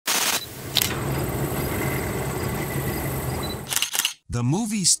The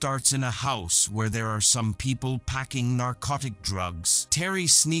movie starts in a house where there are some people packing narcotic drugs. Terry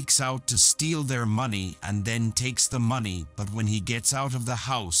sneaks out to steal their money and then takes the money, but when he gets out of the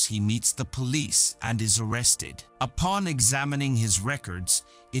house, he meets the police and is arrested. Upon examining his records,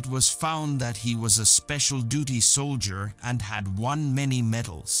 it was found that he was a special duty soldier and had won many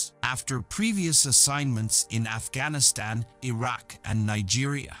medals after previous assignments in Afghanistan, Iraq, and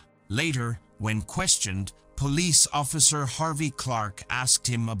Nigeria. Later, when questioned, Police Officer Harvey Clark asked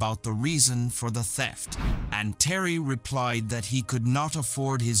him about the reason for the theft, and Terry replied that he could not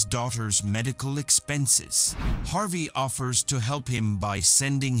afford his daughter's medical expenses. Harvey offers to help him by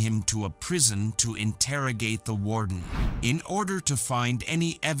sending him to a prison to interrogate the warden, in order to find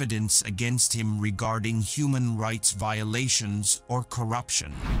any evidence against him regarding human rights violations or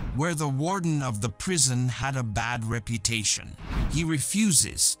corruption, where the warden of the prison had a bad reputation. He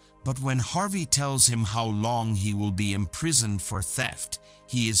refuses, but when Harvey tells him how long he will be imprisoned for theft,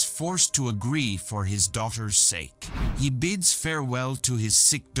 he is forced to agree for his daughter's sake. He bids farewell to his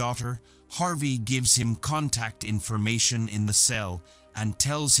sick daughter. Harvey gives him contact information in the cell and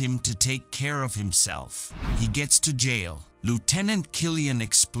tells him to take care of himself. He gets to jail. Lieutenant Killian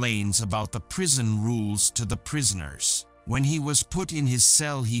explains about the prison rules to the prisoners. When he was put in his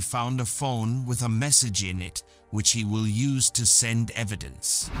cell, he found a phone with a message in it, which he will use to send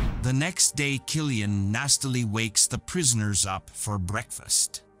evidence. The next day, Killian nastily wakes the prisoners up for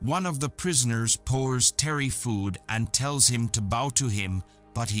breakfast. One of the prisoners pours Terry food and tells him to bow to him,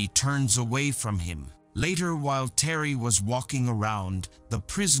 but he turns away from him. Later, while Terry was walking around, the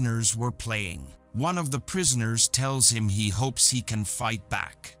prisoners were playing. One of the prisoners tells him he hopes he can fight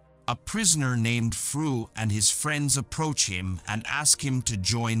back. A prisoner named Fru and his friends approach him and ask him to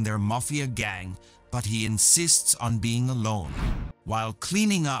join their mafia gang, but he insists on being alone. While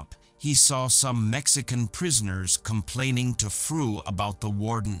cleaning up, he saw some Mexican prisoners complaining to Fru about the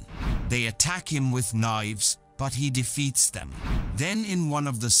warden. They attack him with knives, but he defeats them. Then in one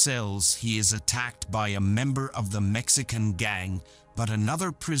of the cells, he is attacked by a member of the Mexican gang, but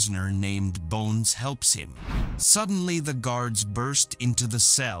another prisoner named Bones helps him. Suddenly, the guards burst into the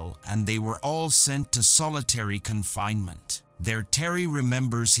cell and they were all sent to solitary confinement. There, Terry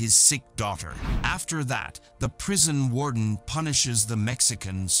remembers his sick daughter. After that, the prison warden punishes the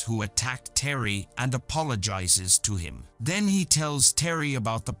Mexicans who attacked Terry and apologizes to him. Then he tells Terry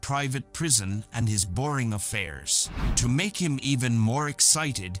about the private prison and his boring affairs. To make him even more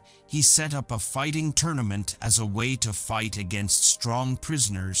excited, he set up a fighting tournament as a way to fight against strong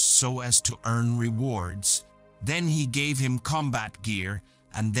prisoners so as to earn rewards. Then he gave him combat gear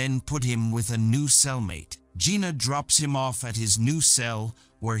and then put him with a new cellmate. Gina drops him off at his new cell,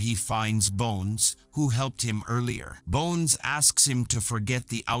 where he finds Bones, who helped him earlier. Bones asks him to forget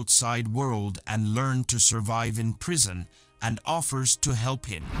the outside world and learn to survive in prison, and offers to help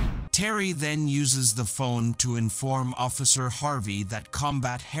him. Terry then uses the phone to inform Officer Harvey that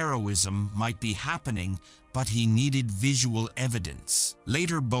combat heroism might be happening, but he needed visual evidence.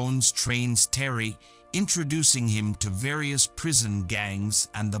 Later, Bones trains Terry, introducing him to various prison gangs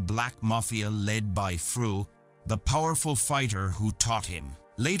and the Black Mafia led by Fru, the powerful fighter who taught him.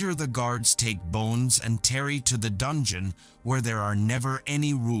 Later, the guards take Bones and Terry to the dungeon where there are never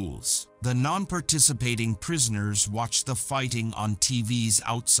any rules. The non-participating prisoners watch the fighting on TVs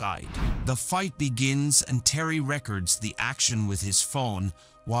outside. The fight begins and Terry records the action with his phone,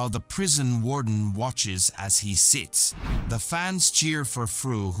 while the prison warden watches as he sits. The fans cheer for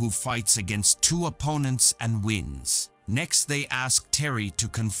Fru, who fights against two opponents and wins. Next, they ask Terry to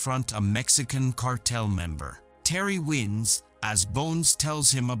confront a Mexican cartel member. Terry wins, as Bones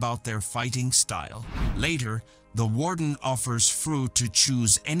tells him about their fighting style. Later, the warden offers Fru to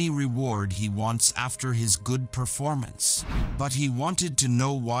choose any reward he wants after his good performance. But he wanted to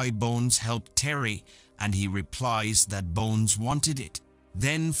know why Bones helped Terry, and he replies that Bones wanted it.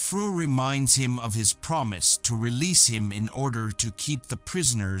 Then Fru reminds him of his promise to release him in order to keep the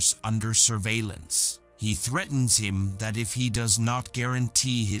prisoners under surveillance. He threatens him that if he does not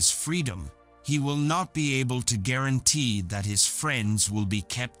guarantee his freedom, he will not be able to guarantee that his friends will be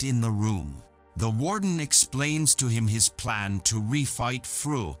kept in the room. The warden explains to him his plan to refight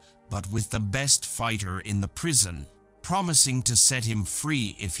Fru, but with the best fighter in the prison, promising to set him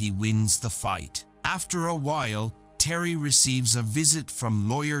free if he wins the fight. After a while, Terry receives a visit from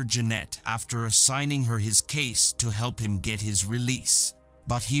lawyer Jeanette after assigning her his case to help him get his release.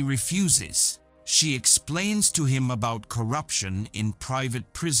 But he refuses. She explains to him about corruption in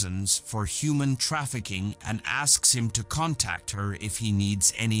private prisons for human trafficking and asks him to contact her if he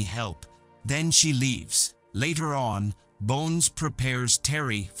needs any help. Then she leaves. Later on, Bones prepares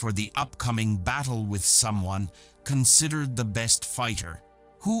Terry for the upcoming battle with someone considered the best fighter,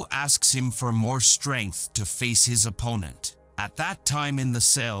 who asks him for more strength to face his opponent. At that time in the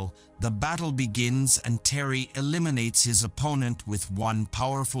cell, the battle begins and Terry eliminates his opponent with one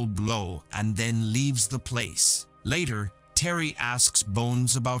powerful blow and then leaves the place. Later, Terry asks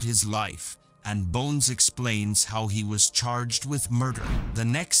Bones about his life, and Bones explains how he was charged with murder. The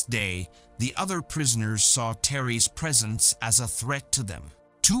next day, the other prisoners saw Terry's presence as a threat to them.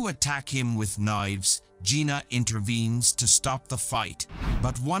 To attack him with knives, Gina intervenes to stop the fight,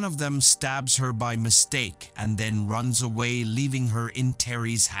 but one of them stabs her by mistake and then runs away, leaving her in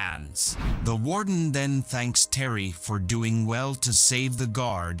Terry's hands. The warden then thanks Terry for doing well to save the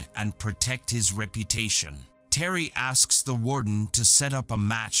guard and protect his reputation. Terry asks the warden to set up a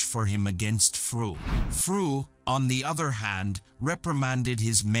match for him against Fru. Fru, on the other hand, reprimanded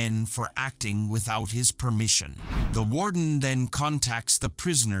his men for acting without his permission. The warden then contacts the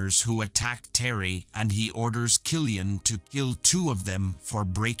prisoners who attacked Terry, and he orders Killian to kill 2 of them for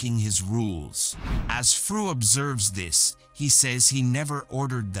breaking his rules. As Fru observes this, he says he never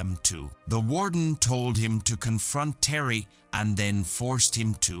ordered them to. The warden told him to confront Terry and then forced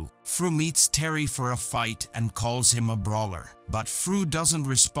him to. Fru meets Terry for a fight and calls him a brawler, but Fru doesn't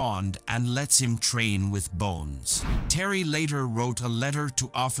respond and lets him train with Bones. Terry later wrote a letter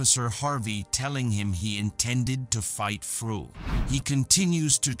to Officer Harvey telling him he intended to fight Fru. He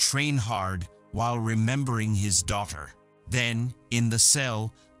continues to train hard while remembering his daughter. Then, in the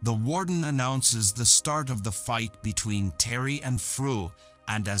cell, the warden announces the start of the fight between Terry and Fru,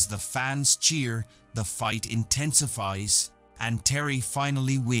 and as the fans cheer, the fight intensifies, and Terry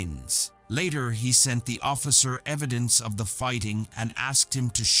finally wins. Later, he sent the officer evidence of the fighting and asked him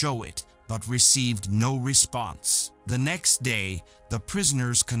to show it, but received no response. The next day, the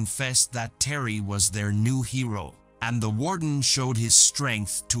prisoners confessed that Terry was their new hero, and the warden showed his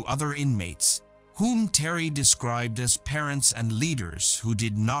strength to other inmates, whom Terry described as parents and leaders who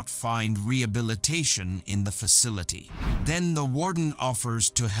did not find rehabilitation in the facility. Then the warden offers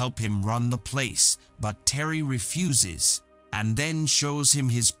to help him run the place, but Terry refuses, and then shows him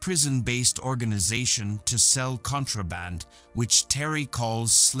his prison-based organization to sell contraband, which Terry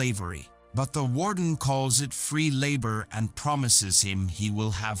calls slavery. But the warden calls it free labor and promises him he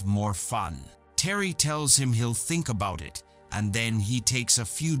will have more fun. Terry tells him he'll think about it, and then he takes a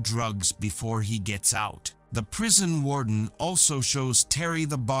few drugs before he gets out. The prison warden also shows Terry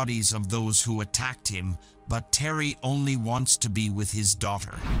the bodies of those who attacked him, but Terry only wants to be with his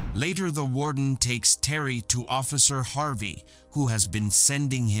daughter. Later, the warden takes Terry to Officer Harvey, who has been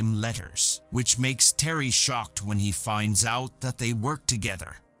sending him letters, which makes Terry shocked when he finds out that they work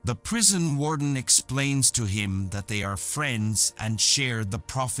together. The prison warden explains to him that they are friends and share the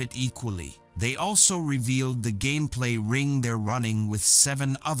profit equally. They also revealed the gameplay ring they're running with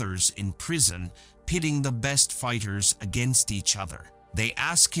 7 others in prison, pitting the best fighters against each other. They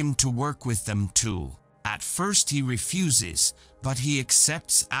ask him to work with them too. At first he refuses, but he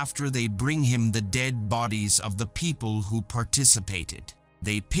accepts after they bring him the dead bodies of the people who participated.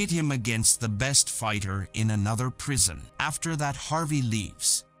 They pit him against the best fighter in another prison. After that, Harvey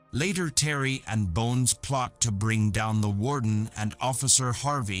leaves. Later, Terry and Bones plot to bring down the warden and Officer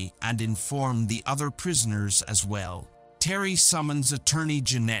Harvey and inform the other prisoners as well. Terry summons attorney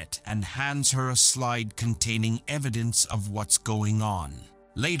Jeanette and hands her a slide containing evidence of what's going on.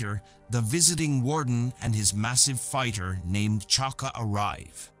 Later, the visiting warden and his massive fighter named Chaka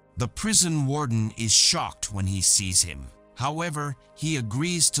arrive. The prison warden is shocked when he sees him. However, he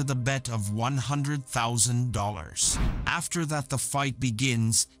agrees to the bet of $100,000. After that, the fight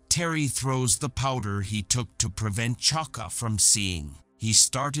begins. Terry throws the powder he took to prevent Chaka from seeing. He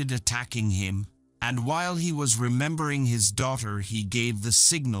started attacking him, and while he was remembering his daughter, he gave the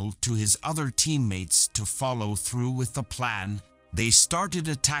signal to his other teammates to follow through with the plan. They started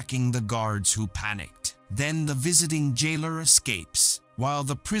attacking the guards, who panicked. Then the visiting jailer escapes, while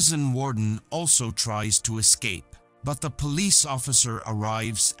the prison warden also tries to escape. But the police officer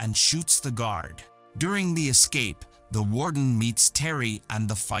arrives and shoots the guard. During the escape, the warden meets Terry and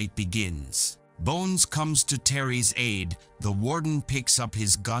the fight begins. Bones comes to Terry's aid. The warden picks up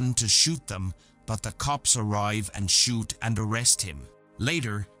his gun to shoot them, but the cops arrive and shoot and arrest him.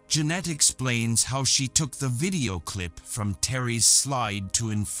 Later, Jeanette explains how she took the video clip from Terry's slide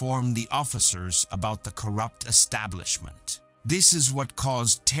to inform the officers about the corrupt establishment. This is what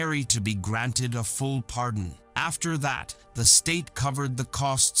caused Terry to be granted a full pardon. After that, the state covered the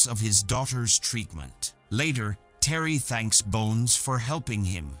costs of his daughter's treatment. Later, Terry thanks Bones for helping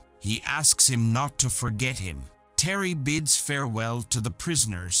him. He asks him not to forget him. Terry bids farewell to the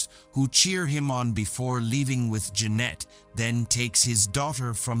prisoners, who cheer him on before leaving with Jeanette, then takes his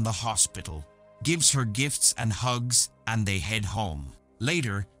daughter from the hospital, gives her gifts and hugs, and they head home.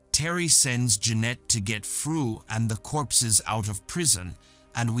 Later, Terry sends Jeanette to get Fru and the corpses out of prison,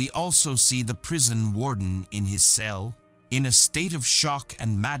 and we also see the prison warden in his cell, in a state of shock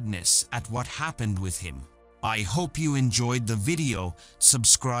and madness at what happened with him. I hope you enjoyed the video.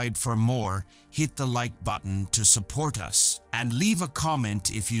 Subscribe for more, hit the like button to support us, and leave a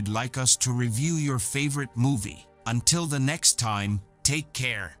comment if you'd like us to review your favorite movie. Until the next time, take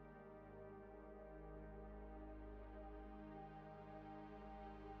care.